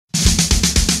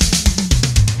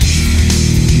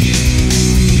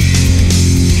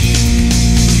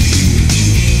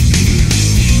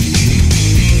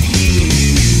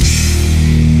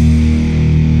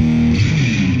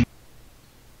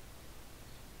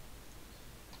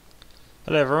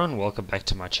Hello everyone, welcome back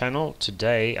to my channel.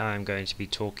 Today I'm going to be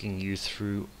talking you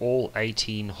through all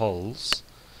 18 holes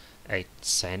at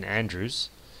St Andrews.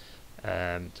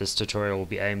 This tutorial will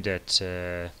be aimed at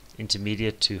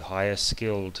intermediate to higher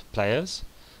skilled players,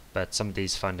 but some of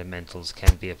these fundamentals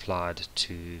can be applied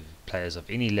to players of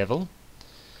any level.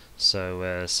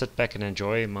 So sit back and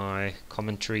enjoy my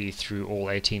commentary through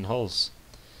all 18 holes.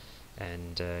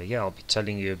 And yeah, I'll be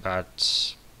telling you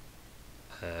about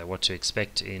what to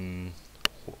expect in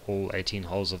all 18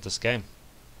 holes of this game,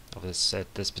 at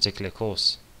this particular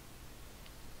course.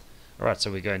 Alright,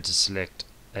 so we're going to select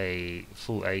a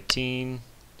full 18.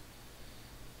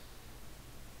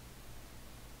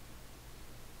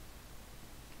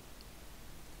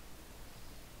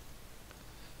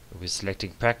 We're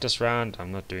selecting practice round.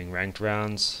 I'm not doing ranked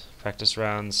rounds. Practice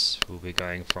rounds. We'll be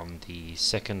going from the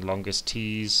second longest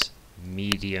tees,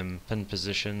 medium pin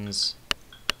positions,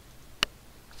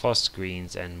 fast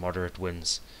greens and moderate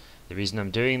winds. The reason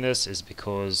I'm doing this is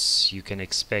because you can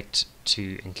expect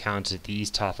to encounter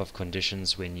these type of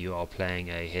conditions when you are playing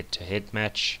a head-to-head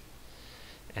match,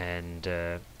 and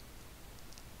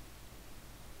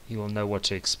you will know what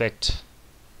to expect.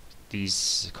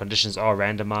 These conditions are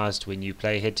randomized when you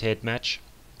play head-to-head match,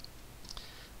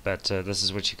 but this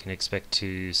is what you can expect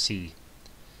to see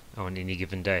on any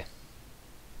given day.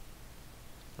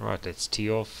 Alright, let's tee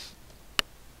off.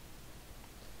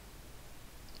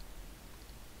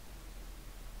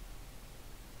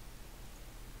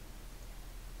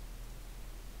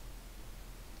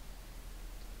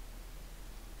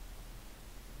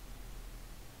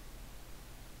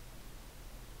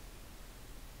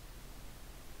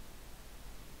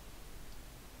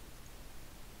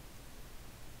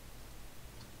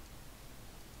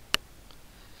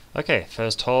 Okay,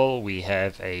 first hole we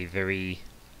have a very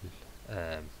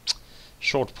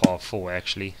short par 4,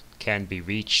 actually, can be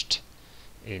reached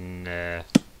in this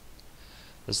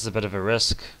is a bit of a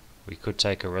risk. We could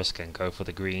take a risk and go for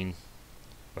the green,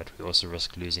 but we also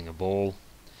risk losing a ball.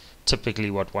 Typically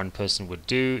what one person would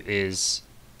do is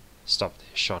stop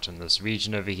their shot in this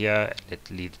region over here and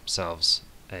leave themselves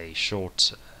a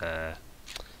short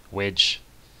wedge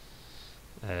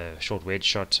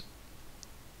shot.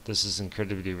 This is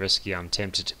incredibly risky. I'm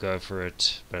tempted to go for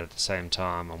it, but at the same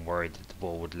time I'm worried that the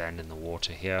ball would land in the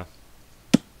water here.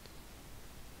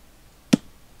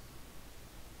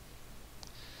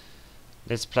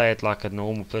 Let's play it like a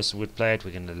normal person would play it.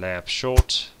 We're going to lay up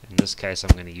short. In this case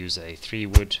I'm going to use a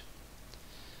 3-wood.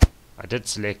 I did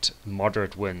select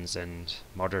moderate winds, and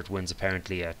moderate winds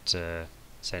apparently at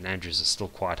St Andrews are still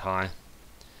quite high,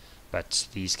 but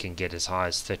these can get as high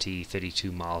as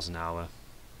 30-32 miles an hour.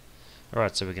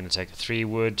 Alright, so we're going to take a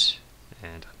 3-wood,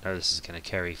 and I know this is going to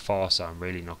carry far, so I'm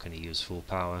really not going to use full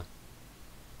power.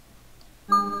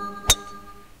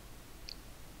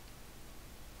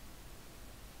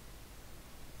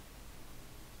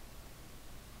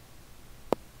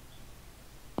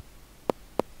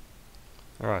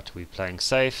 Alright, we're playing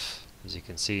safe. As you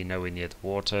can see, nowhere near the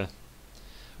water.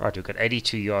 Alright, we've got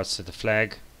 82 yards to the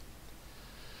flag.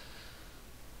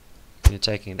 We're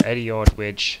taking an 80-yard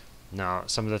wedge. Now,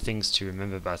 some of the things to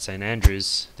remember about St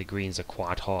Andrews, the greens are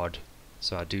quite hard,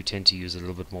 so I do tend to use a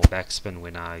little bit more backspin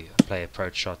when I play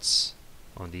approach shots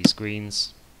on these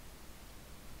greens.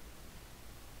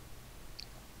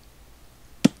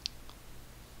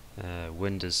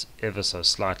 Wind is ever so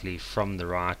slightly from the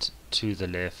right to the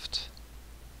left,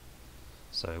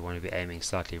 so we want to be aiming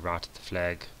slightly right at the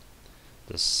flag.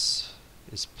 This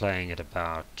is playing at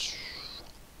about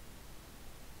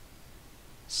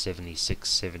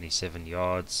 76-77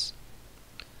 yards,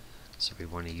 so we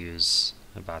want to use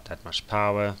about that much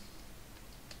power.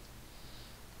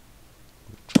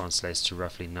 It translates to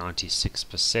roughly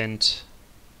 96%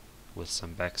 with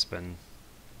some backspin.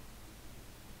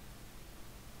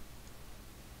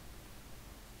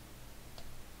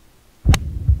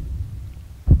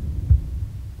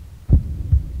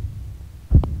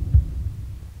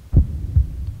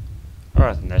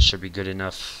 Alright, and that should be good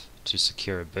enough to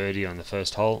secure a birdie on the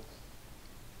first hole.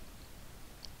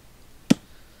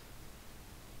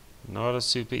 Not a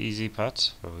super easy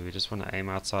putt, but we just want to aim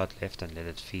outside left and let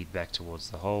it feed back towards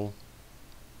the hole.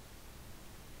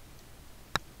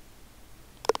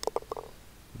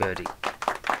 Birdie.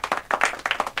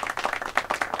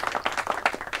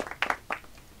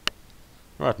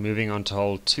 Right, moving on to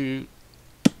hole 2.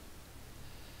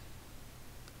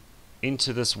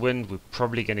 Into this wind, we're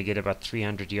probably going to get about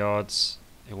 300 yards.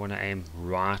 I want to aim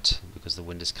right because the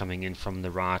wind is coming in from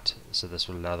the right, so this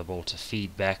will allow the ball to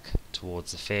feed back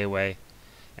towards the fairway,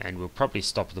 and we'll probably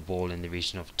stop the ball in the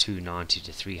region of 290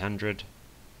 to 300.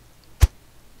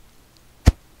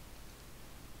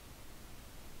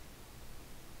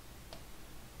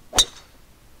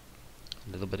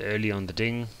 bit early on the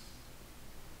ding.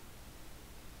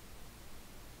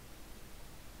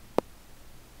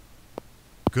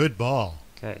 Good ball.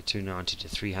 Okay, 290 to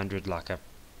 300 like I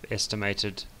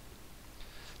estimated,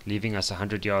 leaving us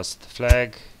 100 yards to the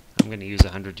flag. I'm going to use a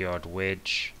 100-yard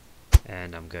wedge,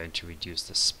 and I'm going to reduce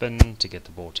the spin to get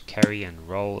the ball to carry and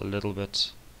roll a little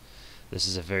bit. This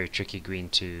is a very tricky green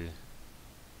to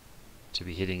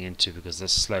be hitting into, because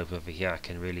this slope over here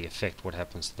can really affect what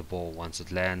happens to the ball once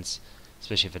it lands,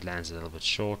 especially if it lands a little bit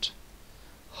short.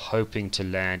 Hoping to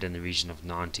land in the region of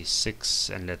 96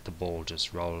 and let the ball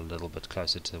just roll a little bit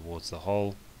closer towards the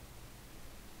hole.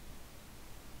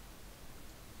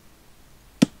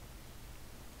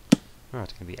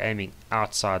 Alright, I'm going to be aiming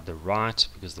outside the right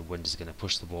because the wind is going to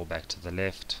push the ball back to the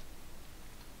left.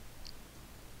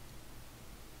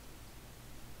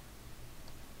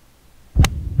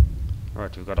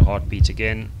 Alright, we've got a heartbeat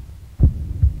again.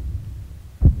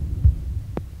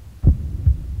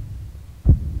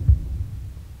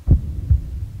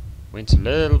 Went a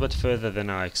little bit further than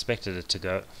I expected it to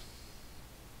go.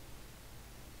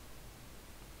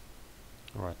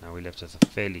 Alright, now we're left with a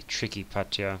fairly tricky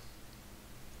putt here.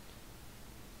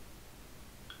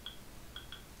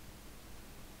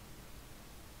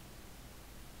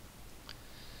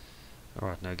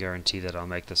 Alright, no guarantee that I'll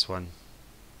make this one.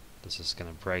 This is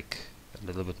going to break a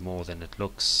little bit more than it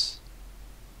looks.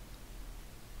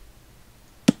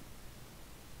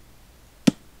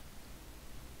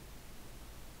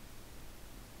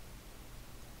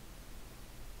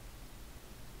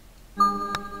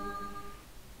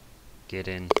 Get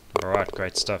in. Alright,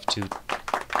 great stuff.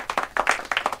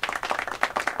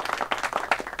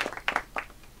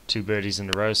 Two birdies in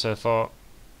a row so far.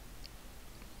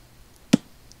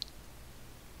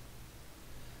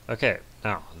 Okay,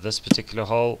 now this particular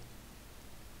hole,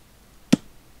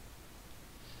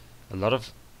 a lot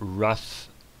of rough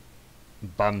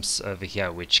bumps over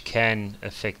here which can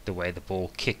affect the way the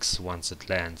ball kicks once it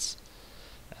lands.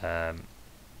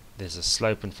 There's a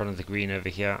slope in front of the green over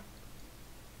here.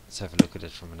 Let's have a look at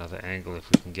it from another angle, if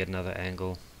we can get another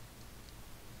angle.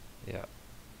 Yeah.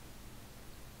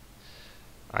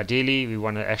 Ideally we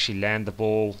want to actually land the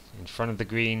ball in front of the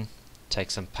green,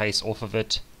 take some pace off of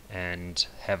it, and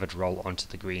have it roll onto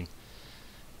the green.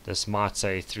 This might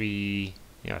say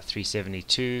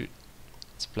 372.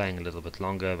 It's playing a little bit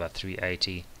longer, about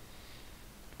 380.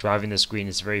 Driving this green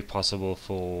is very possible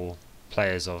for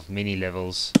players of many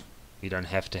levels. You don't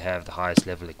have to have the highest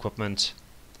level equipment.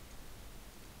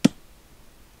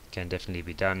 Can definitely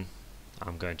be done.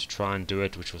 I'm going to try and do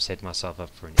it, which will set myself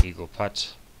up for an eagle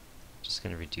putt. Just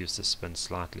going to reduce the spin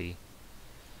slightly.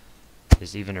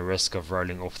 There's even a risk of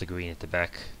rolling off the green at the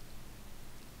back.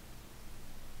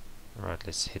 Alright,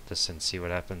 let's hit this and see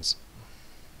what happens.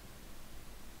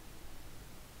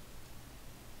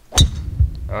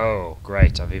 Oh,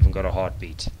 great, I've even got a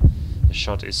heartbeat. The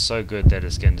shot is so good that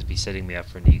it's going to be setting me up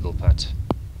for an eagle putt.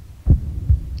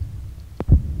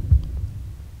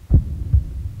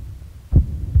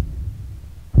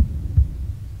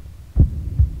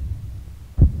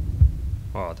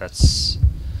 Oh, that's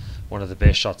one of the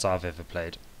best shots I've ever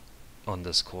played on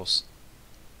this course.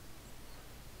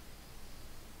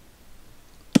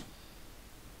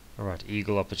 Alright,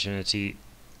 eagle opportunity.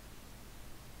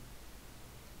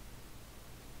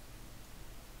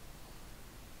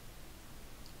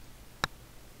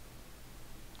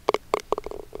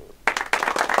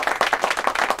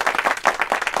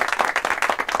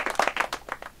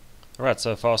 Alright,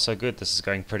 so far so good. This is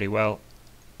going pretty well.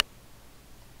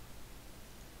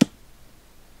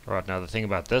 Alright, now the thing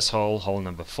about this hole, hole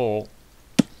number 4,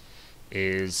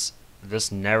 is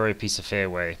this narrow piece of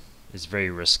fairway is very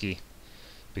risky,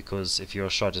 because if your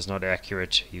shot is not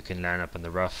accurate, you can land up in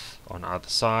the rough on either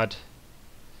side.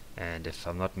 And if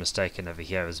I'm not mistaken, over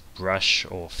here is brush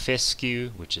or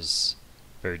fescue, which is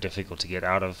very difficult to get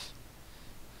out of.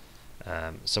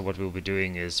 So what we'll be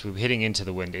doing is we're heading into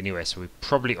the wind anyway, so we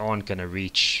probably aren't going to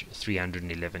reach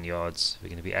 311 yards. We're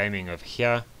going to be aiming over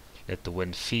here, let the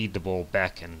wind feed the ball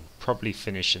back, and probably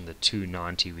finish in the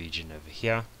 290 region over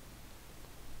here.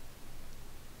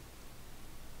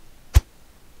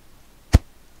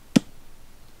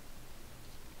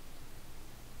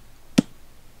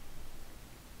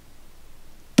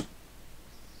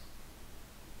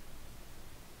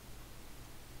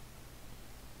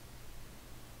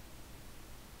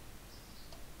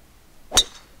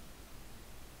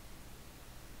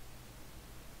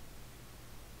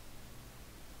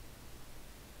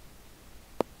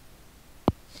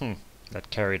 That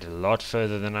carried a lot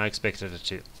further than I expected it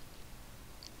to.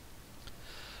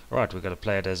 Right, we've got to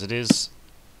play it as it is.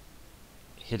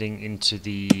 Heading into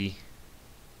the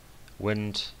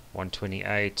wind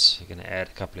 128. You're going to add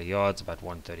a couple of yards, about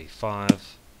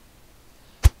 135.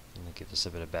 I'm going to give this a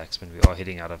bit of backspin. We are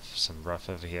hitting out of some rough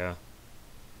over here.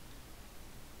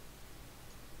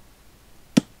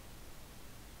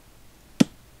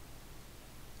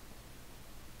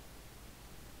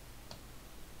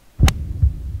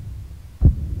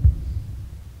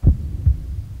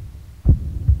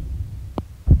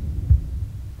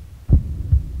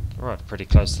 Alright, pretty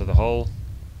close to the hole.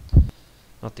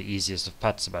 Not the easiest of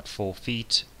putts, about 4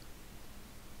 feet.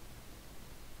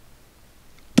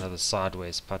 Another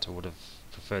sideways putt, I would have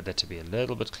preferred that to be a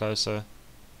little bit closer.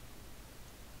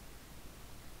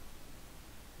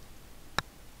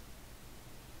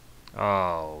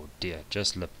 Oh dear,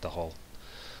 just lipped the hole.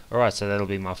 Alright, so that'll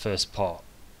be my first par.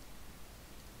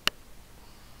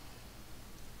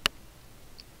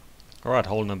 Alright,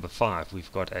 hole number 5.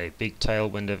 We've got a big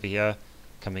tailwind over here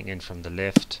coming in from the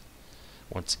left.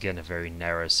 Once again, a very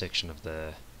narrow section of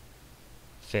the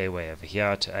fairway over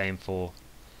here to aim for.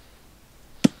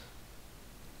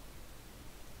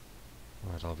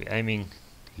 Alright, I'll be aiming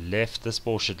left. This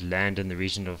ball should land in the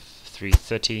region of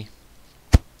 330.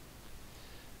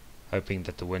 Hoping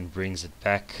that the wind brings it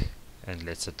back and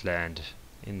lets it land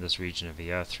in this region over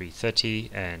here, 330,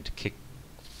 and kick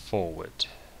forward.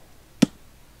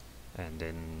 And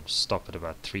then stop at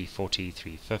about 340,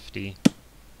 350.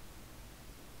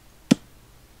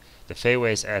 The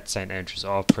fairways at St. Andrews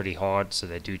are pretty hard, so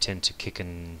they do tend to kick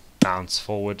and bounce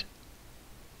forward.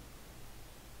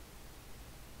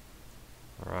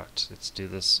 Alright, let's do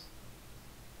this.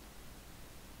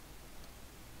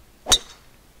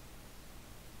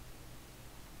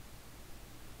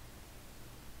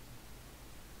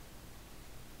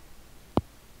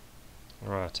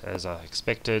 Alright, as I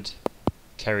expected,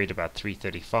 carried about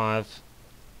 335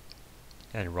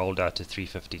 and rolled out to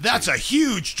 352. That's a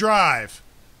huge drive!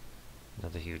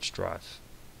 Another huge drive.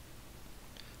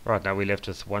 Right, now we're left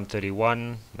with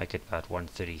 131, make it about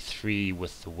 133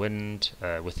 with the wind,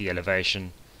 with the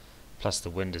elevation, plus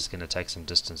the wind is going to take some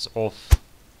distance off.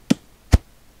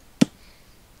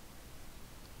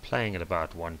 Playing at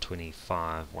about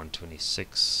 125,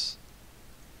 126.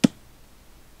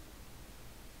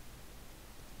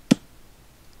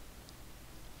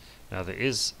 Now there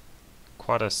is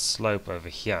quite a slope over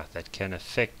here that can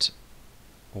affect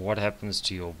what happens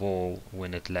to your ball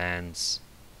when it lands,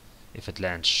 if it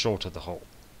lands short of the hole.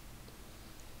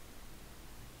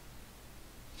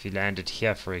 If you landed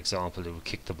here, for example, it would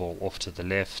kick the ball off to the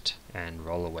left and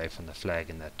roll away from the flag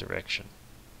in that direction.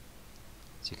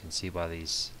 As you can see by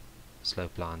these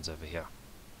slope lines over here.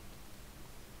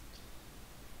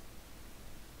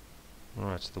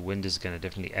 Alright, the wind is going to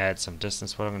definitely add some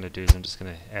distance. What I'm going to do is I'm just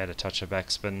going to add a touch of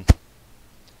backspin.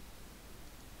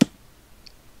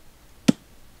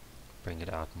 Bring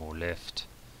it out more left.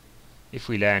 If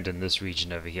we land in this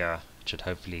region over here, it should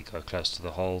hopefully go close to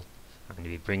the hole. I'm going to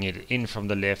be bringing it in from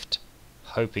the left,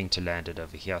 hoping to land it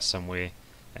over here somewhere,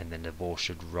 and then the ball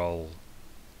should roll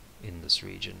in this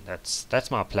region.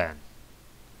 That's my plan.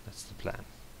 That's the plan.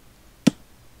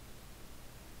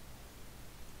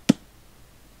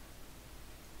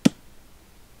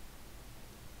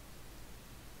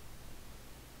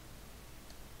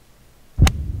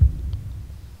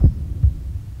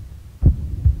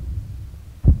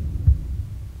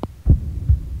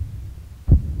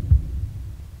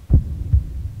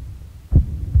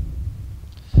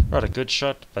 Right, a good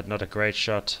shot, but not a great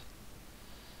shot.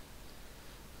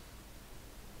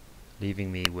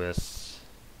 Leaving me with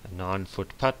a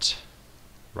 9-foot putt,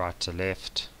 right to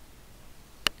left.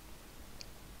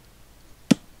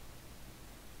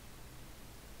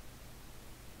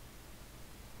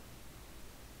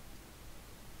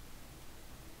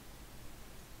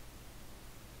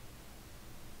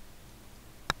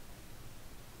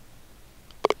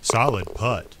 Solid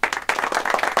putt.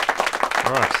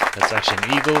 Alright, that's actually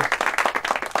an eagle.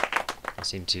 I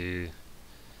seem to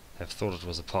have thought it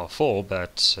was a par 4,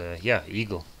 but yeah,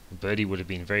 eagle. Birdie would have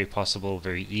been very possible,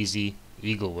 very easy.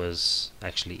 Eagle was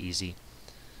actually easy.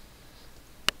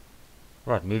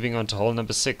 Right, moving on to hole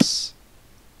number 6.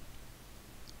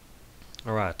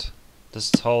 Alright,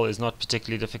 this hole is not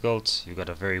particularly difficult. You've got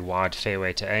a very wide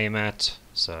fairway to aim at,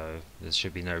 so there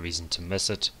should be no reason to miss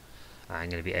it. I'm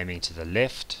going to be aiming to the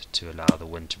left to allow the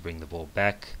wind to bring the ball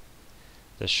back.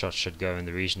 This shot should go in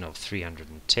the region of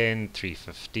 310,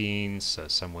 315, so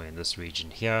somewhere in this region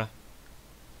here.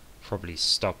 Probably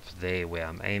stop there where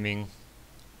I'm aiming.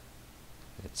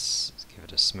 Let's give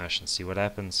it a smash and see what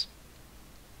happens.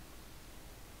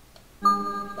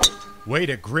 Way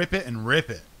to grip it and rip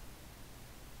it.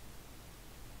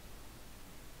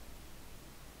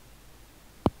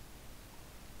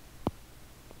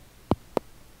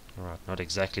 Alright, not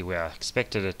exactly where I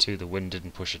expected it to. The wind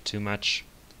didn't push it too much.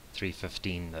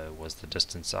 315 though was the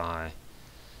distance I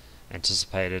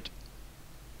anticipated.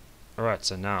 Alright,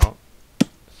 so now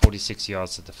 46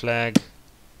 yards to the flag.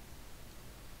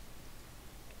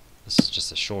 This is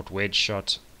just a short wedge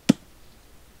shot.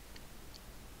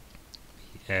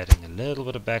 Adding a little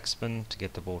bit of backspin to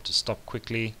get the ball to stop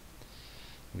quickly.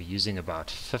 We're using about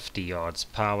 50 yards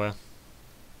power,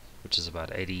 which is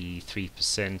about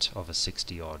 83% of a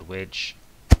 60-yard wedge,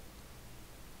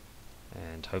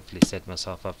 and hopefully set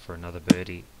myself up for another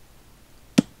birdie.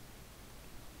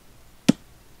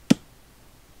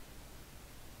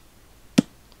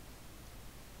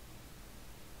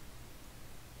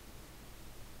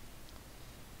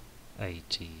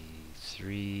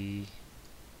 '83.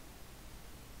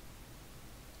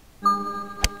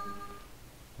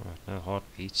 Right, no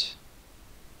heartbeat.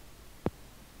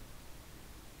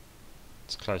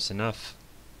 It's close enough.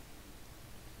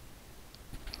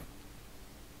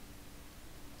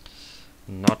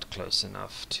 Not close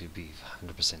enough to be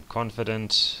 100%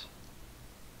 confident.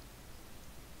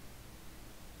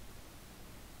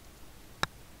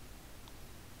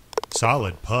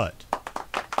 Solid putt.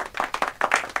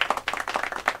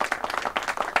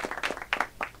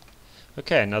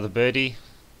 Okay, another birdie.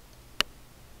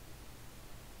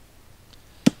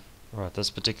 Right, this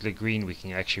particular green we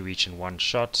can actually reach in one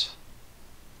shot.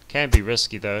 Can be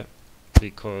risky though,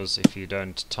 because if you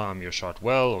don't time your shot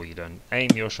well, or you don't aim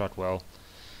your shot well.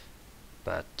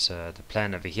 But the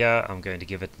plan over here, I'm going to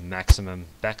give it maximum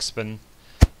backspin.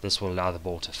 This will allow the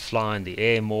ball to fly in the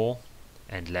air more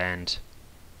and land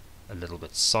a little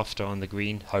bit softer on the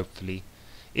green, hopefully.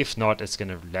 If not, it's going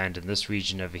to land in this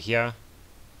region over here.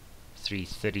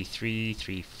 333,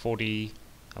 340.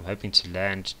 I'm hoping to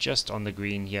land just on the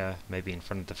green here, maybe in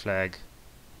front of the flag.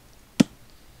 The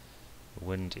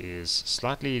wind is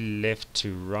slightly left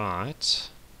to right,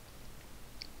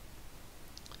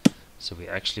 so we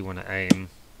actually want to aim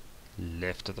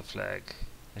left of the flag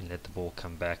and let the ball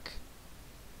come back.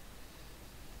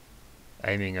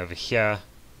 Aiming over here,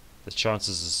 the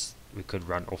chances is we could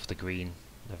run off the green.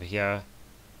 Over here,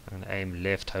 I'm going to aim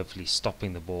left, hopefully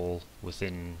stopping the ball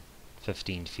within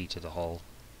 15 feet of the hole.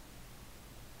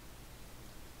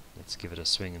 Let's give it a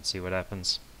swing and see what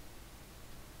happens.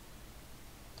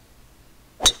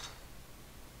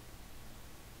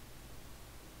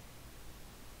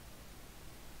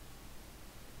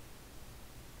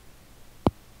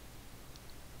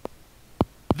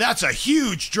 That's a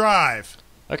huge drive.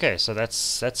 Okay, so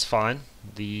that's fine.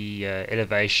 The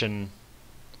elevation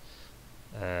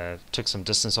took some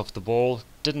distance off the ball.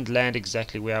 Didn't land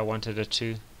exactly where I wanted it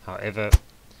to. However,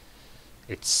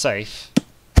 it's safe,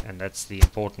 and that's the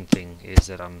important thing, is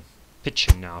that I'm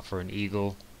pitching now for an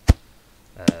eagle.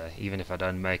 Even if I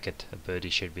don't make it, a birdie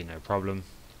should be no problem.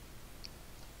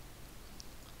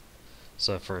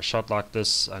 So for a shot like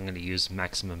this, I'm going to use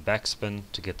maximum backspin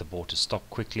to get the ball to stop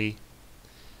quickly.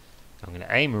 I'm going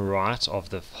to aim right of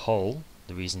the hole.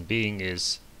 The reason being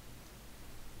is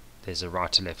there's a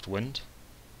right to left wind,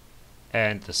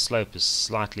 and the slope is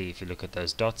slightly, if you look at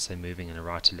those dots, they're moving in a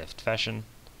right to left fashion.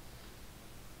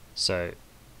 So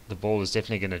the ball is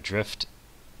definitely going to drift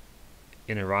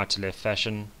in a right to left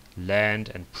fashion,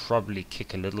 land, and probably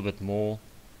kick a little bit more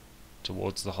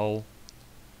towards the hole.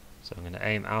 So I'm going to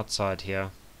aim outside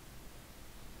here.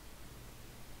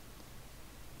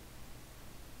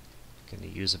 Going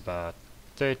to use about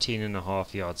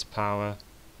 13.5 yards power,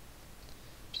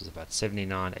 which is about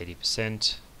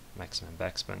 79-80%. Maximum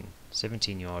backspin,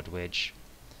 17-yard wedge.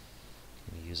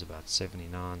 Going to use about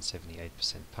 79-78%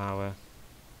 power.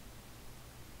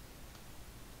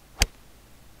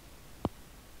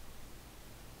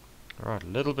 Alright, a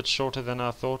little bit shorter than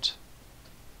I thought.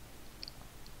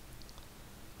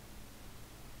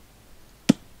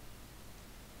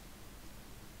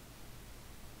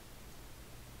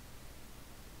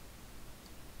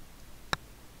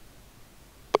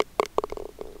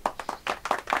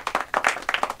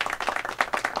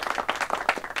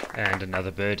 And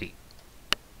another birdie.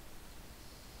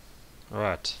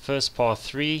 Alright, first par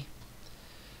 3,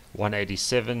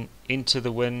 187 into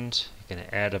the wind. You're going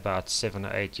to add about 7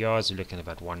 or 8 yards. You're looking at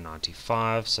about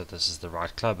 195, so this is the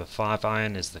right club. A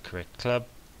 5-iron is the correct club.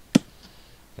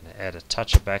 Going to add a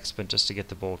touch of backspin just to get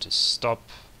the ball to stop.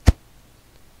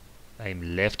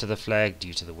 Aim left of the flag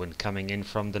due to the wind coming in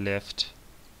from the left.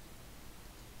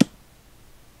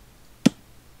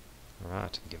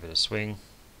 Alright, give it a swing.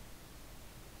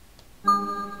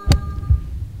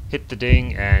 Hit the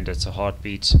ding, and it's a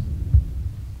heartbeat.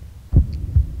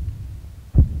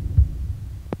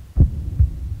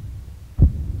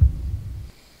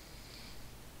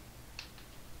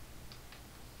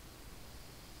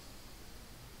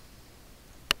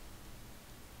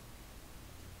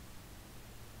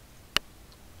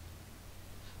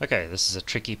 Okay, this is a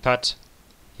tricky putt.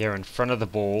 Here in front of the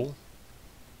ball,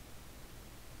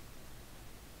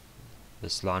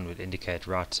 this line would indicate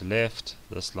right to left,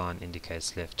 this line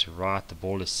indicates left to right. The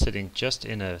ball is sitting just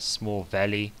in a small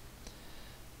valley,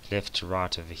 left to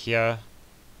right over here.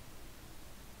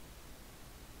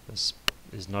 This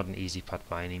is not an easy putt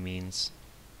by any means.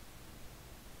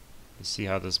 You see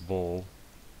how this ball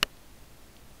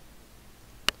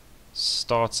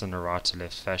starts in a right to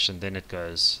left fashion, then it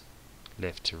goes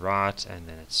left to right, and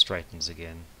then it straightens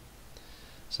again.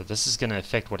 So this is going to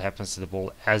affect what happens to the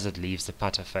ball as it leaves the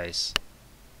putter face.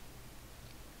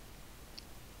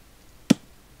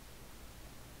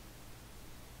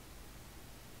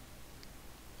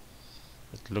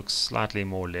 It looks slightly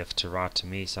more left to right to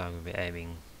me, so I'm going to be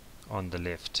aiming on the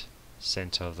left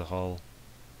center of the hole.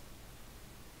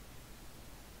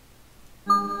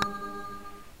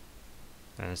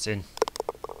 And it's in.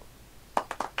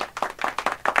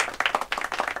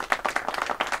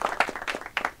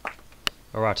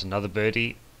 Alright, another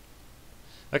birdie.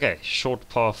 Okay, short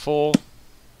par 4.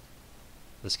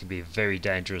 This can be a very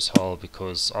dangerous hole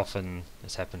because often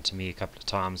it's happened to me a couple of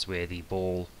times where the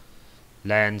ball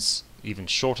lands even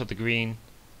short of the green,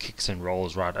 kicks and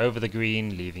rolls right over the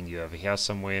green, leaving you over here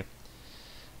somewhere.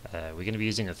 We're going to be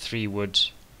using a 3-wood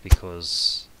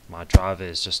because my driver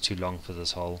is just too long for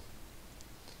this hole.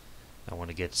 I want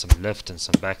to get some lift and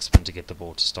some backspin to get the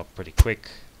ball to stop pretty quick.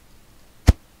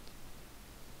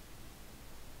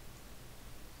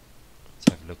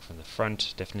 Let's have a look from the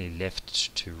front. Definitely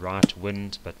left to right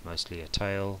wind, but mostly a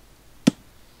tail.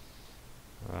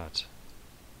 Right.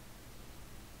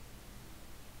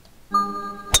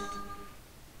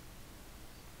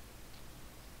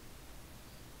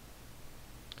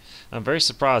 I'm very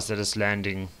surprised that it's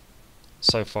landing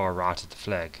so far right at the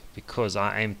flag, because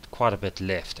I aimed quite a bit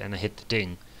left and I hit the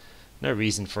ding. No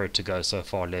reason for it to go so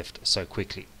far left so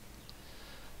quickly.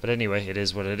 But anyway, it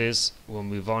is what it is. We'll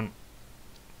move on.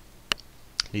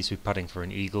 At least we're putting for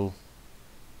an eagle.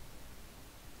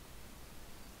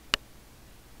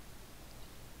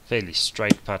 Fairly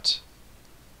straight putt,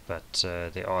 but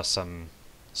there are some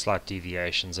slight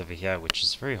deviations over here which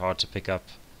is very hard to pick up.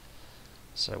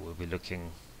 So we'll be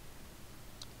looking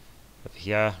over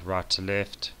here, right to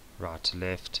left,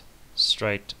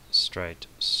 straight, straight,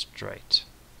 straight.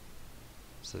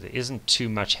 So there isn't too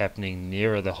much happening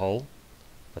nearer the hole,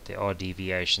 but there are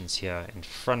deviations here in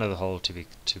front of the hole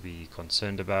to be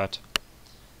concerned about.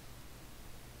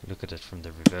 Look at it from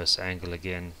the reverse angle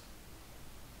again.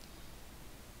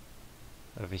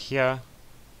 Over here,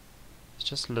 it's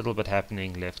just a little bit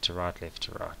happening left to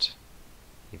right,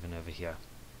 even over here.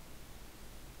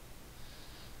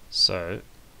 So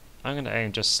I'm going to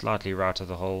aim just slightly right of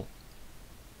the hole.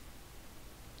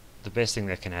 The best thing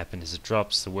that can happen is it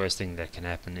drops. The worst thing that can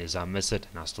happen is I miss it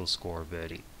and I still score a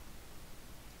birdie.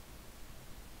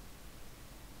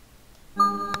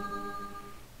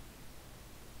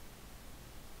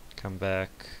 Come back.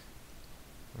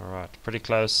 Alright, pretty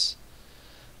close,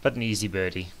 but an easy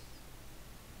birdie.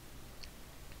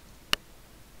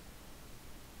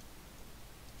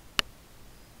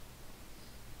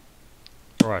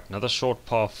 Alright, another short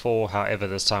par 4, however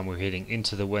this time we're heading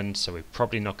into the wind, so we're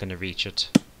probably not going to reach it.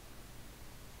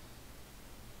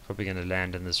 Probably going to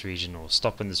land in this region or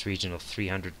stop in this region of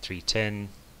 300, 310.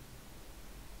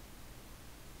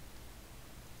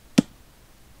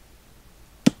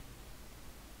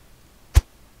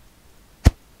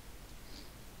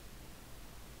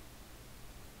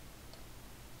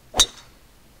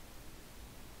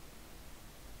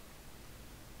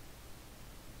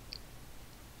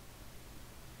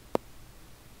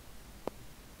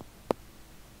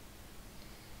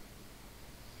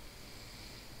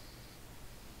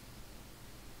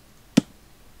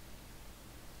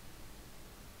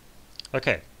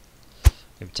 Okay,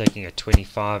 I'm taking a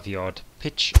 25-yard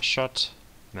pitch shot,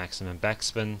 maximum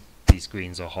backspin. These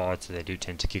greens are hard, so they do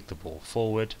tend to kick the ball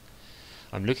forward.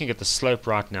 I'm looking at the slope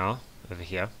right now, over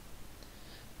here,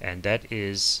 and that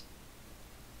is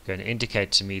going to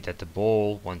indicate to me that the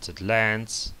ball, once it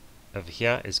lands over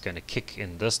here, is going to kick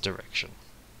in this direction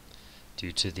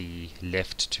due to the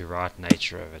left to right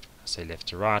nature of it. When I say left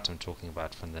to right, I'm talking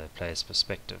about from the player's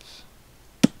perspective.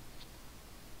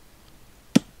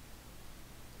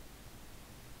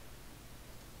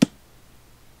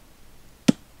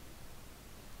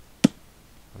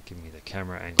 Not giving me the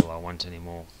camera angle I want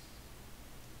anymore.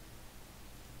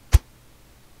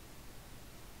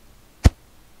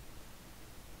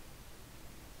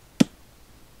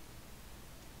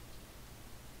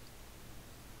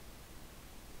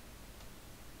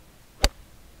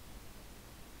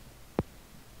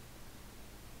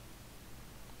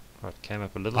 Right, came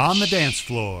up a little On the dance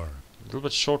floor. A little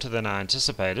bit shorter than I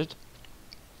anticipated.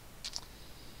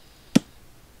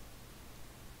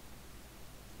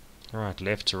 Right,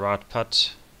 left to right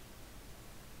putt.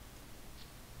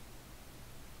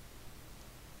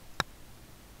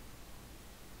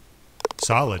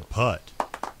 Solid putt.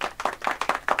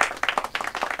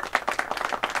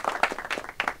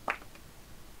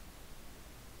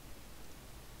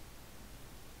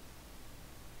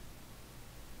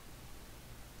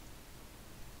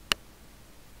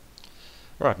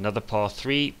 Right, another par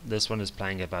 3. This one is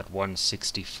playing about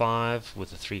 165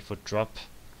 with a 3-foot drop.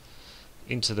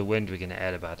 Into the wind we're going to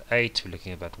add about 8. We're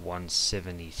looking at about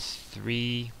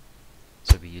 173.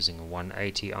 So we're using a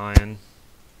 180 iron.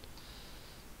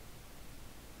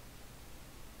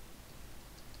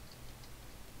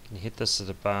 Can hit this at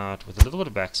about, with a little bit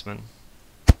of backspin,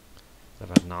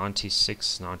 about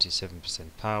 96-97%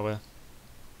 power.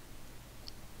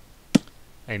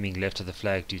 Aiming left of the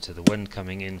flag due to the wind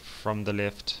coming in from the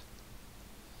left.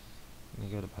 We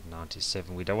got about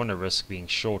 97. We don't want to risk being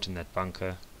short in that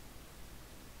bunker.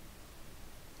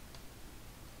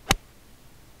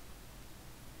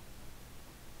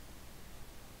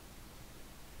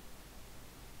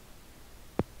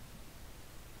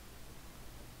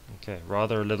 Okay,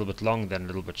 rather a little bit long than a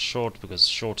little bit short, because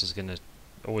short is going to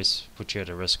always put you at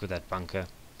a risk with that bunker.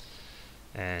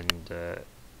 And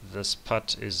this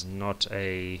putt is not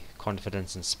a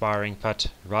confidence inspiring putt.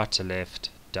 Right to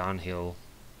left, downhill.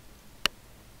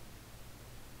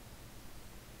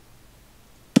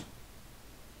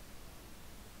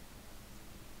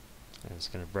 And it's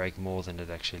going to break more than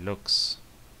it actually looks.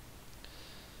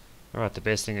 Alright, the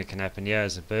best thing that can happen here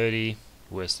is a birdie.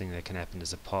 Worst thing that can happen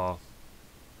is a par.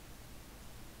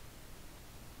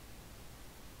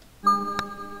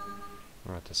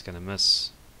 Alright, that's going to miss.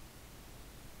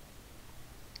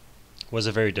 Was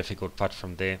a very difficult putt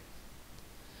from there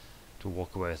to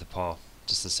walk away with a par.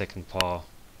 Just the second par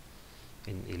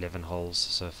in 11 holes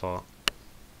so far.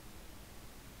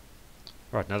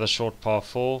 Right, another short par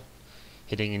 4,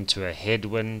 heading into a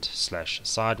headwind slash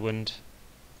side wind.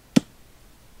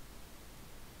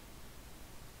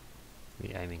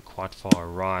 We're aiming quite far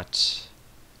right.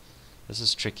 This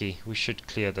is tricky. We should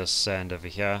clear this sand over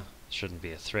here. Shouldn't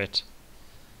be a threat.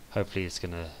 Hopefully it's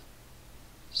going to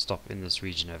stop in this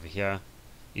region over here,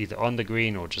 either on the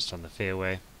green or just on the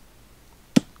fairway.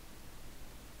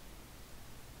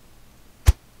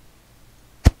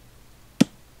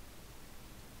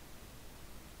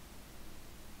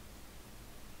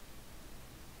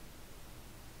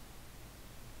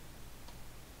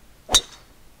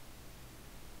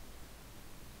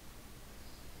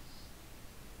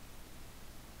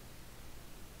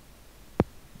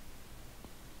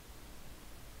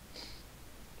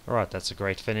 Alright, that's a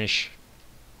great finish.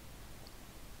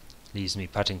 Leaves me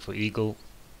putting for eagle,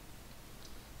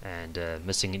 and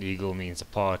missing an eagle means a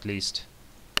par at least,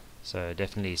 so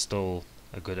definitely still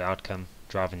a good outcome.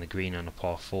 Driving the green on a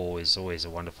par 4 is always a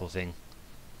wonderful thing.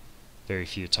 Very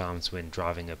few times when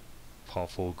driving a par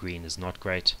 4 green is not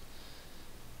great,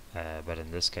 but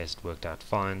in this case it worked out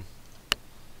fine.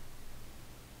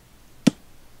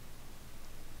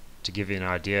 To give you an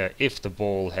idea, if the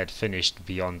ball had finished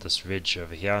beyond this ridge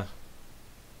over here,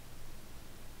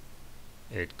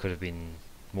 it could have been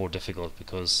more difficult,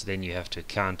 because then you have to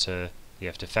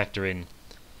factor in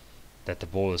that the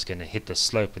ball is going to hit the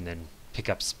slope and then pick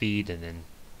up speed and then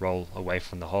roll away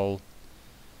from the hole.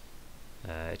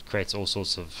 It creates all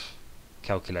sorts of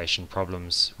calculation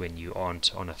problems when you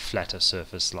aren't on a flatter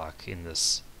surface like in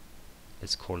this,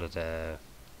 let's call it a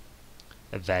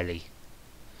valley,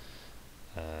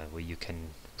 where you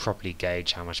can properly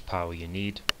gauge how much power you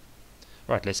need.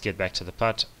 Right, let's get back to the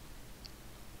putt.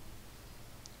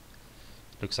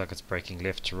 Looks like it's breaking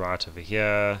left to right over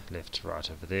here, left to right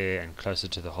over there, and closer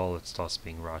to the hole it starts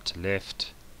being right to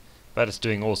left. But it's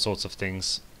doing all sorts of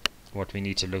things. What we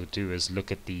need to do is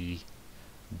look at the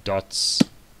dots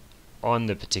on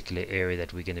the particular area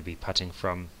that we're going to be putting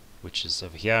from, which is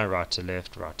over here, right to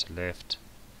left, right to left.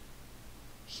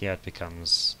 Here it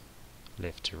becomes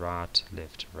left to right,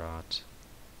 left to right,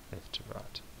 left to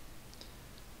right.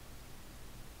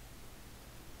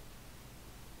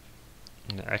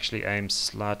 And actually aim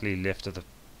slightly left of the.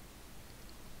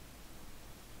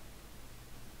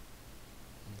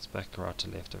 It's back right to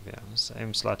left over here. Let's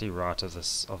aim slightly right of the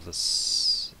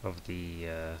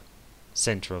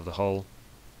center of the hole.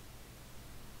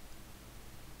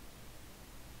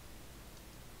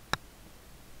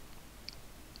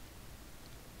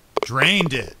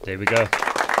 Drained it. There we go.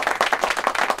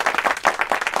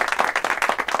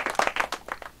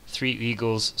 3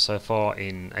 eagles so far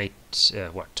in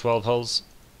 12 holes.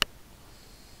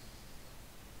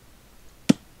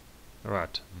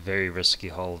 Alright, very risky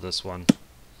hole this one.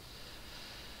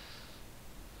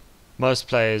 Most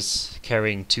players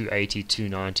carrying 280,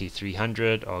 290,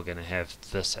 300 are going to have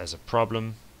this as a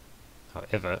problem.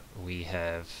 However, we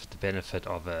have the benefit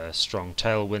of a strong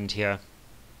tailwind here.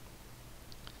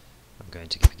 I'm going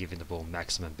to be giving the ball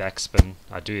maximum backspin.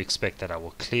 I do expect that I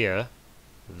will clear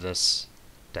this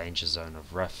danger zone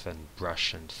of rough and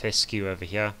brush and fescue over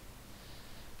here.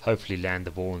 Hopefully land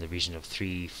the ball in the region of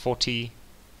 340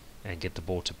 and get the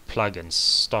ball to plug and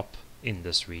stop in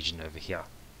this region over here.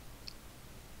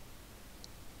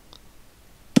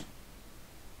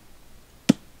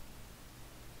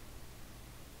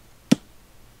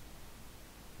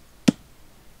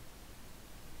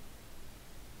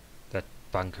 That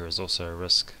bunker is also a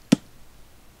risk.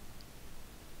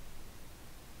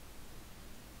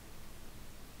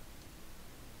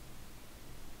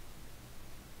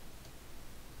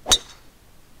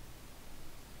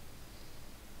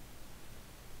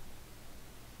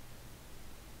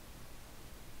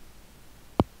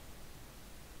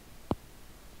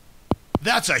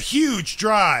 That's a huge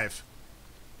drive.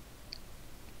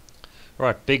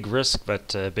 Right, big risk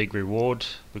but big reward,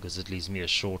 because it leaves me a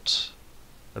short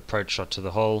approach shot to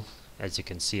the hole. As you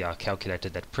can see, I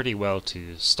calculated that pretty well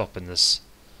to stop in this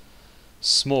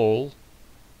small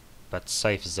but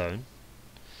safe zone.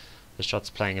 The shot's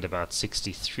playing at about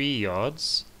 63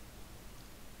 yards,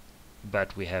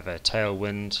 but we have a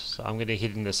tailwind, so I'm going to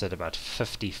hit this at about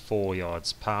 54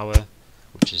 yards power,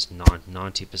 which is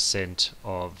 90%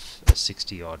 of a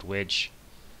 60-yard wedge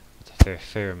with a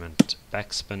fair amount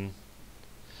backspin.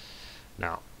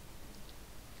 Now,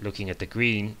 looking at the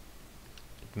green,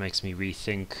 it makes me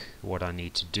rethink what I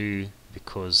need to do,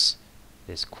 because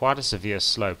there's quite a severe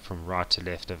slope from right to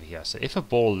left over here. So if a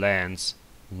ball lands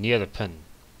near the pin,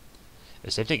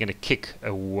 it's definitely going to kick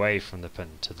away from the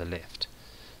pin to the left.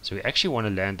 So we actually want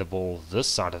to land the ball this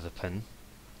side of the pin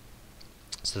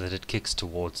so that it kicks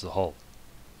towards the hole.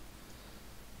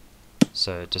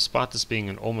 So despite this being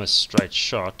an almost straight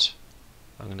shot,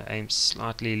 I'm going to aim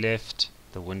slightly left.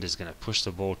 The wind is going to push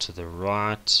the ball to the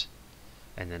right,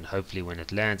 and then hopefully when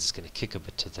it lands it's going to kick a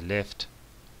bit to the left.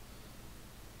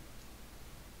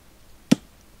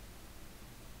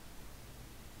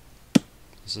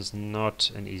 This is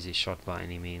not an easy shot by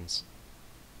any means.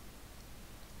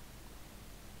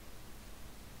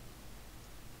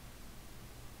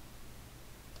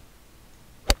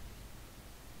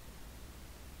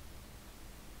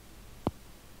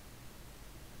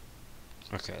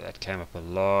 Okay, that came up a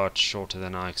lot shorter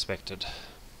than I expected.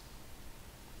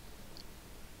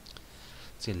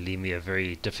 It's going to leave me a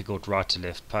very difficult right to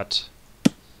left putt.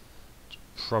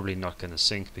 Probably not going to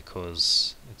sink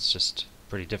because it's just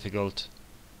pretty difficult.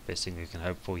 Best thing we can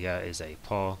hope for here is a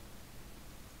par.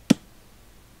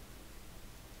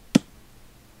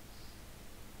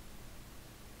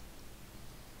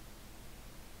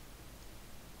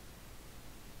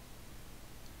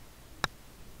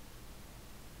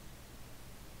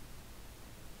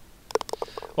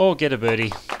 Or get a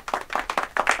birdie.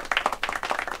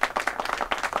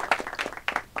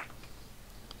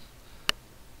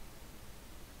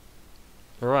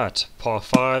 Alright, par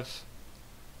 5.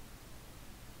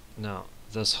 Now,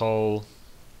 this hole,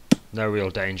 no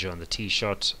real danger on the tee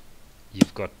shot.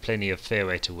 You've got plenty of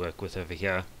fairway to work with over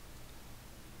here.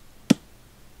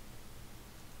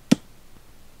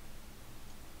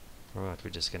 Alright,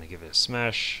 we're just going to give it a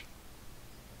smash.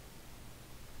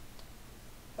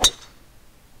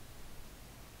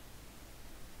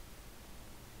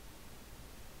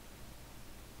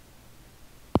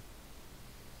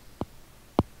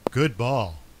 Good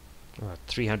ball. Alright,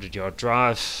 300-yard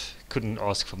drive. Couldn't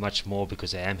ask for much more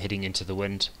because I am heading into the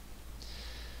wind.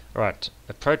 Alright,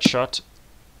 approach shot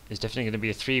is definitely going to be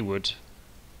a 3-wood,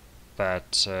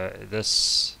 but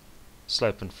this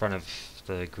slope in front of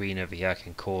the green over here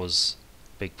can cause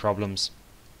big problems,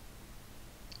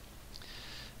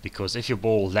 because if your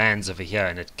ball lands over here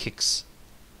and it kicks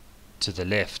to the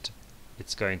left,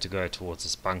 it's going to go towards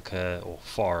this bunker or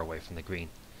far away from the green.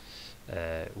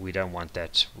 We don't want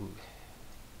that.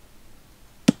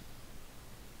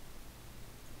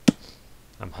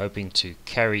 I'm hoping to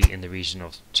carry in the region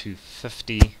of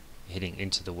 250 heading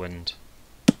into the wind,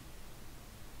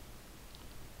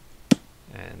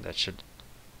 and that should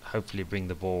hopefully bring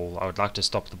the ball. I would like to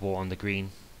stop the ball on the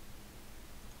green.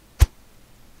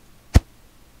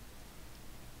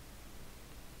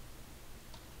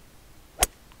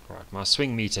 Right, my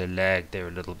swing meter lagged there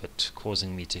a little bit,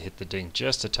 causing me to hit the ding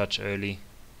just a touch early.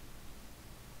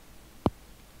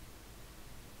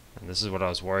 And this is what I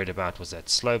was worried about, was that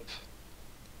slope.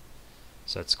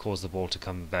 So it's caused the ball to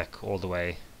come back all the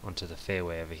way onto the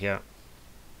fairway over here.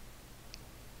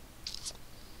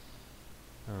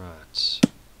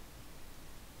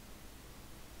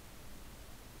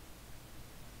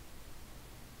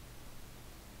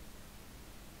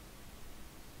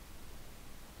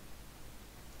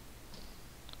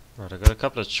 Right, I've got a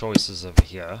couple of choices over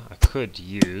here. I could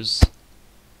use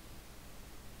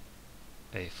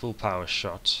a full power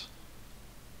shot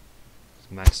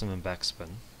with maximum backspin.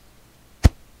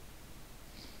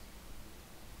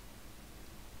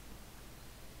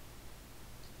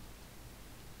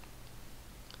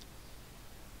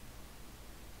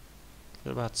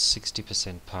 At about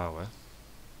 60% power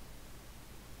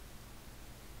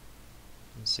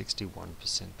and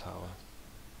 61% power.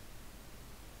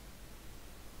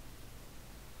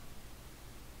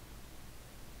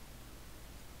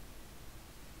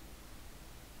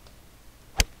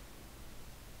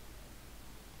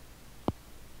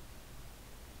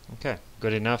 Okay,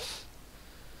 good enough.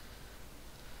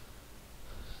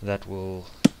 That will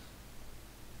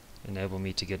enable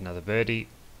me to get another birdie.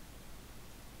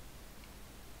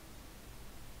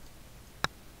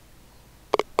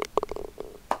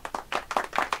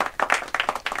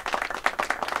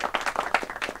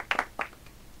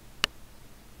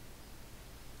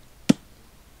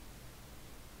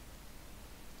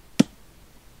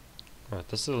 Right,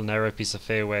 this little narrow piece of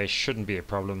fairway shouldn't be a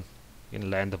problem. You're going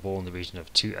to land the ball in the region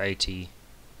of 280,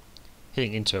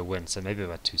 hitting into a wind, so maybe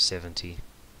about 270.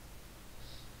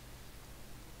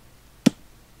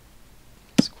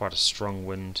 It's quite a strong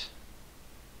wind.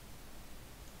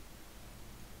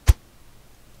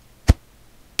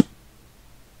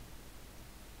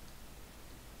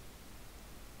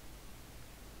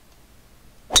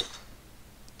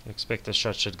 I expect the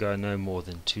shot should go no more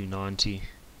than 290.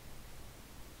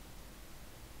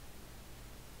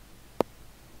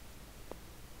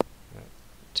 Uh,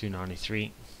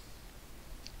 293.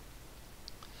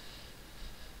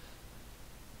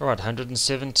 Alright,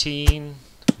 117.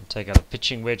 Take out a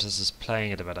pitching wedge. This is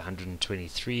playing at about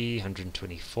 123,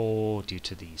 124 due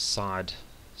to the side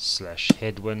slash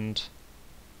headwind.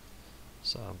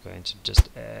 So I'm going to just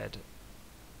add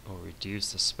or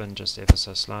reduce the spin just ever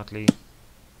so slightly.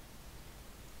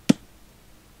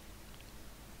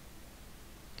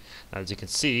 Now, as you can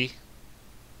see,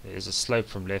 there is a slope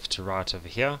from left to right over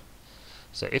here.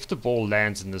 So if the ball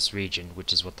lands in this region,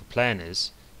 which is what the plan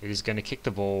is, it is going to kick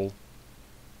the ball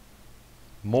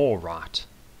more right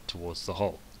towards the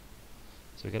hole.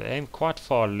 So we're going to aim quite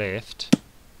far left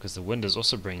because the wind is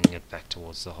also bringing it back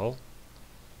towards the hole.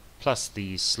 Plus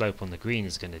the slope on the green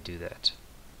is going to do that.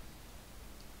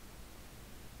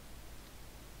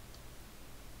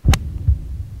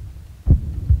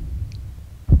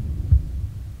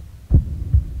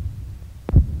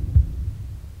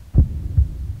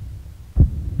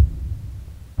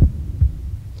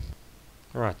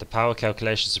 Alright, the power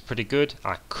calculations are pretty good.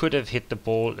 I could have hit the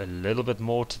ball a little bit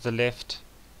more to the left,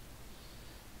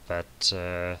 but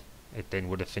it then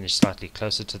would have finished slightly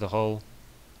closer to the hole.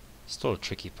 Still a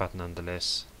tricky putt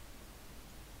nonetheless.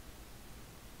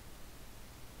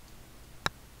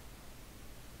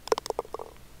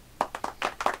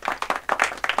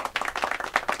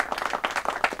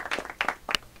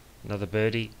 Another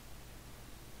birdie.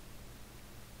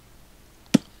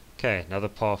 Okay, another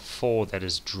par 4 that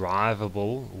is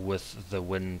drivable with the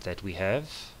wind that we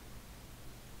have.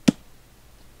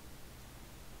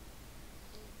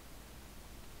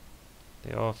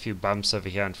 There are a few bumps over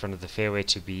here in front of the fairway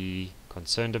to be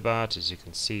concerned about, as you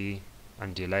can see,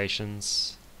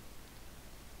 undulations.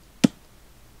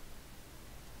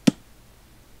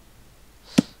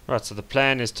 Right, so the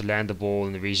plan is to land the ball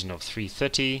in the region of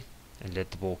 330 and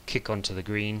let the ball kick onto the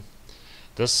green.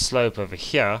 This slope over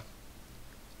here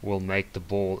will make the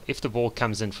ball, if the ball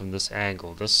comes in from this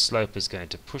angle, this slope is going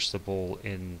to push the ball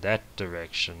in that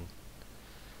direction.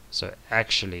 So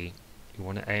actually you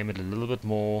want to aim it a little bit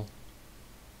more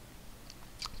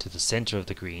to the center of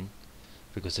the green,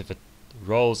 because if it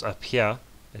rolls up here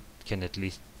it can at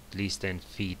least then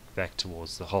feed back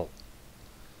towards the hole.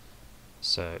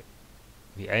 So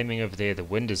we're aiming over there, the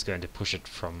wind is going to push it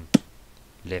from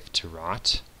left to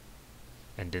right,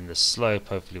 and then the slope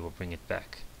hopefully will bring it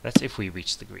back. That's if we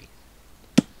reach the green.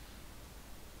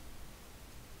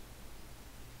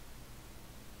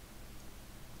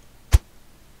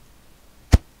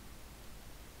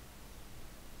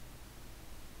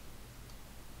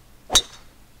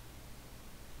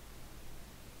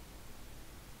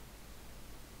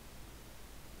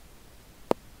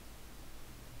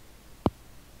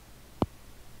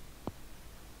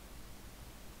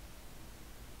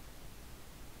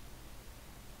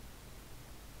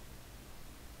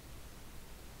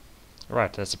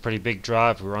 Right, that's a pretty big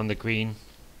drive. We're on the green.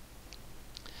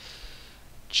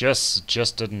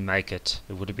 Just didn't make it.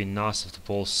 It would have been nice if the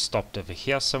ball stopped over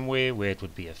here somewhere where it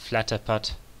would be a flatter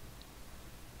putt.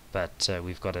 But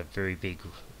we've got a very big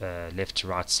left to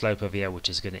right slope over here, which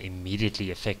is going to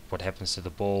immediately affect what happens to the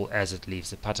ball as it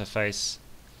leaves the putter face.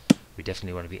 We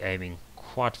definitely want to be aiming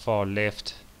quite far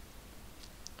left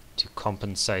to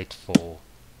compensate for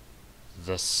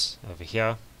this over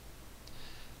here.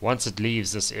 Once it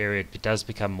leaves this area, it does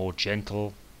become more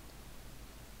gentle,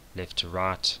 left to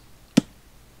right.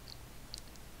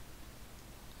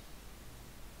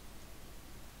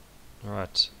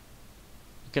 Alright,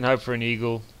 you can hope for an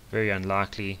eagle, very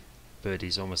unlikely.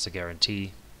 Birdie's almost a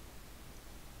guarantee.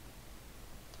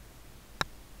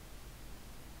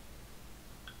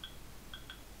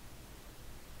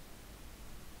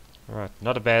 Alright,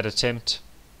 not a bad attempt.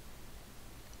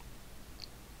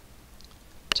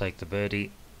 Take the birdie.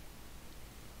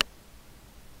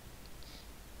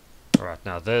 Alright,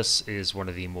 now this is one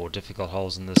of the more difficult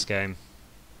holes in this game,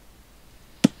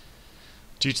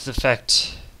 due to the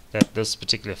fact that this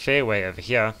particular fairway over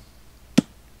here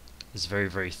is very,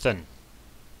 very thin,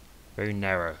 very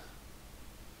narrow,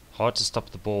 hard to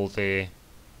stop the ball there,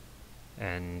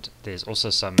 and there's also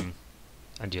some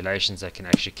undulations that can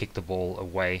actually kick the ball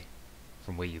away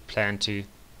from where you plan to.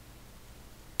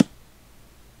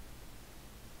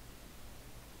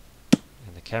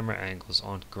 And the camera angles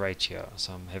aren't great here,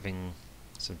 so I'm having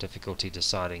some difficulty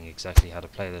deciding exactly how to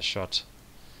play this shot,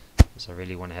 so I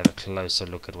really want to have a closer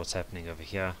look at what's happening over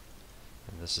here.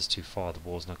 And this is too far, the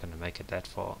ball's not going to make it that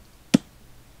far.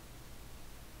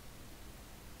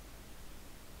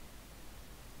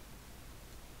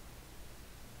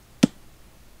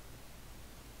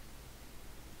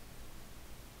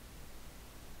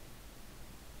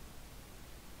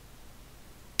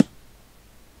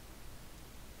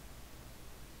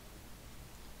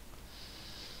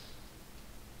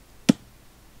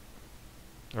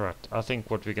 Alright, I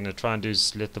think what we're going to try and do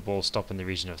is let the ball stop in the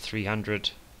region of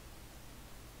 300,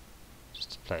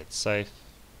 just to play it safe.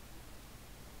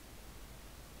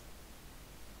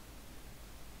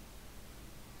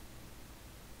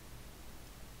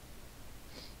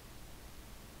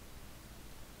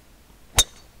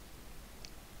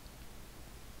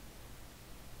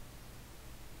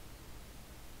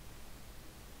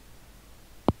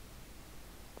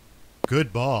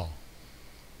 Good ball.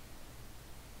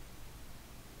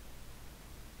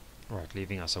 Right,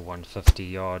 leaving us a 150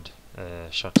 yard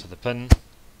shot to the pin.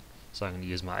 So I'm going to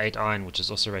use my 8 iron, which is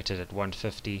also rated at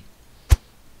 150.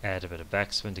 Add a bit of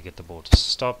backspin to get the ball to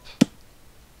stop.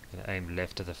 Going to aim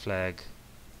left of the flag.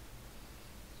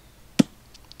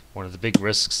 One of the big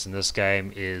risks in this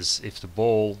game is if the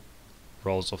ball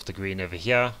rolls off the green over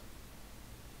here,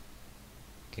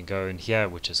 it can go in here,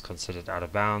 which is considered out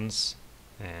of bounds.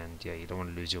 And yeah, you don't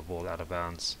want to lose your ball out of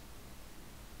bounds.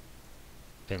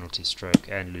 Penalty stroke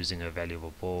and losing a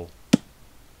valuable ball.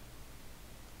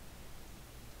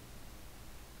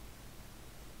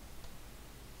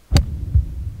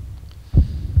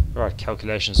 Right,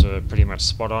 calculations were pretty much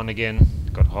spot on again.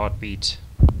 Got heartbeat.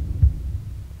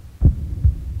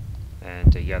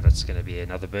 And yeah, that's going to be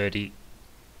another birdie.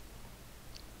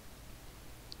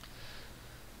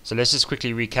 So let's just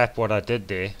quickly recap what I did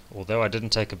there. Although I didn't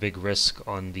take a big risk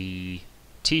on the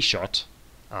tee shot,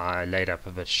 I laid up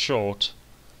a bit short.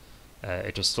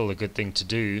 It was still a good thing to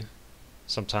do.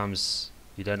 Sometimes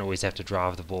you don't always have to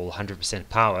drive the ball 100%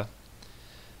 power.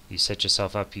 You set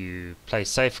yourself up, you play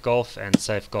safe golf, and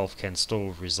safe golf can still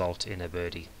result in a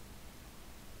birdie.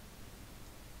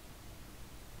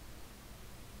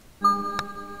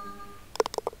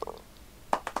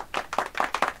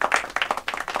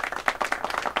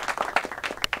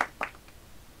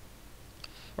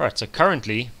 Alright, so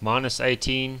currently minus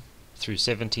 18 through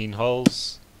 17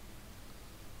 holes.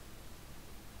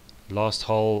 Last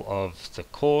hole of the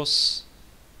course.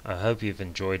 I hope you've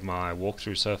enjoyed my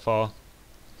walkthrough so far.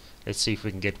 Let's see if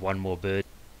we can get one more bird.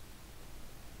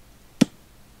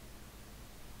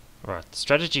 Alright, the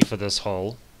strategy for this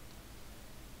hole.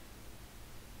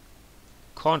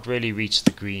 Can't really reach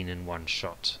the green in one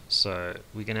shot, so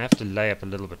we're going to have to lay up a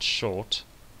little bit short.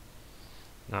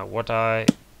 Now what I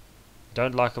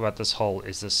don't like about this hole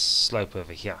is this slope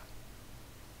over here.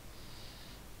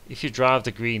 If you drive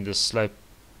the green, this slope,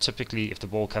 typically if the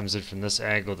ball comes in from this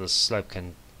angle, this slope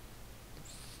can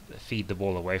feed the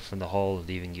ball away from the hole,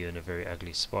 leaving you in a very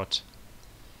ugly spot.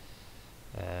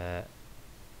 Okay,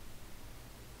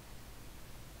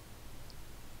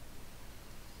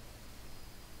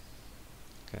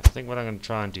 I think what I'm going to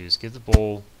try and do is give the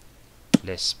ball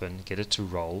less spin, get it to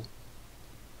roll.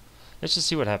 Let's just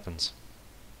see what happens.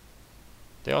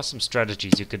 There are some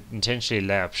strategies. You could intentionally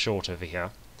lay up short over here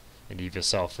and leave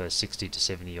yourself a 60 to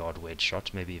 70 yard wedge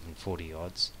shot, maybe even 40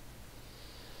 yards.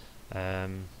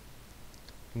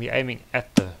 We're aiming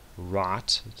at the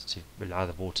right to allow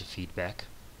the ball to feed back.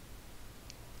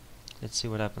 Let's see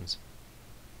what happens.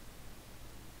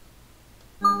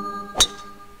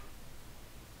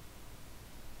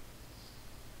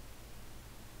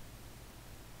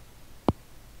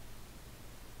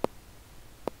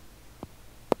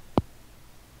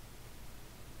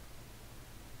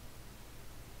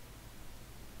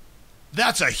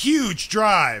 That's a huge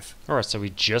drive. Alright, so we're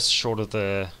just short of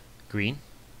the green,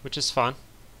 which is fine.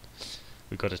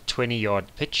 We've got a 20-yard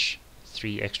pitch,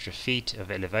 3 extra feet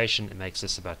of elevation. It makes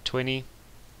this about 20.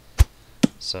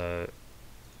 So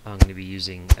I'm going to be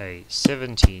using a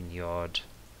 17-yard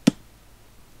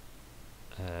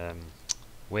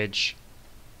wedge.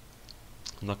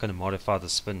 I'm not going to modify the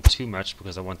spin too much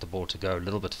because I want the ball to go a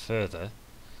little bit further.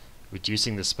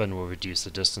 Reducing the spin will reduce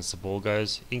the distance the ball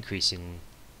goes. Increasing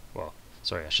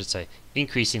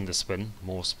the spin,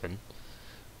 more spin,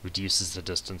 reduces the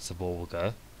distance the ball will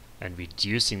go, and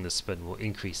reducing the spin will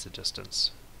increase the distance.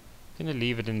 I'm going to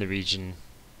leave it in the region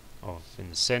of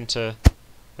in the center.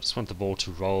 I just want the ball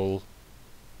to roll,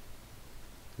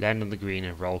 land on the green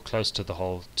and roll close to the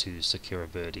hole to secure a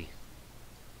birdie.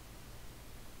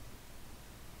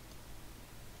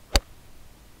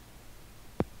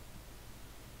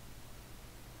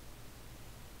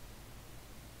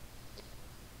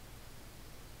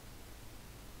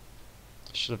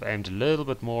 Should have aimed a little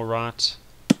bit more right.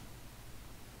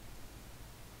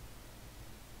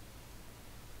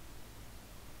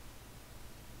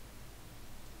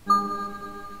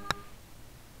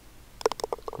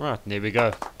 Right, there we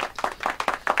go.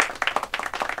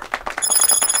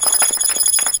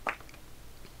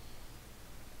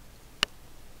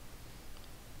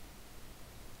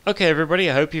 Okay everybody,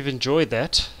 I hope you've enjoyed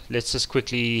that. Let's just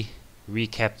quickly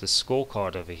recap the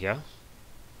scorecard over here.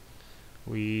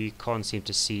 We can't seem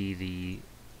to see the...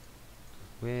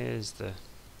 Where's the...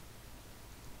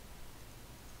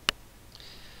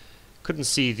 Couldn't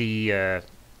see the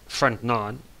front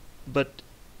 9, but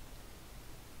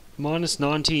minus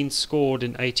 19 scored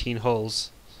in 18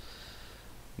 holes.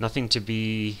 Nothing to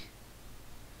be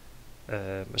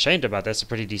ashamed about. That's a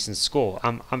pretty decent score.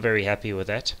 I'm very happy with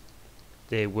that.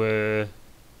 There were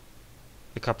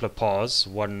a couple of pars,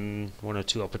 one or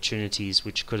two opportunities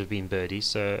which could have been birdies.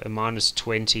 So a minus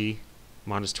 20,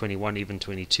 minus 21, even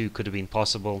 22 could have been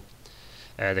possible.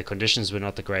 The conditions were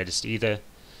not the greatest either,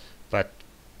 but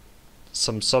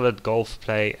some solid golf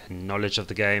play and knowledge of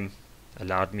the game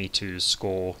allowed me to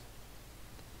score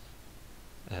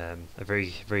a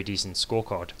very decent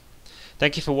scorecard.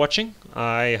 Thank you for watching.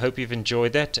 I hope you've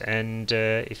enjoyed that, and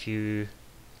if you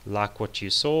like what you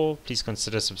saw, please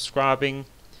consider subscribing.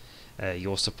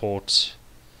 Your support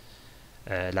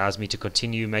allows me to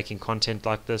continue making content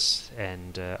like this,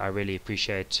 and I really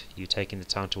appreciate you taking the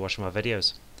time to watch my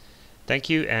videos. Thank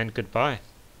you and goodbye.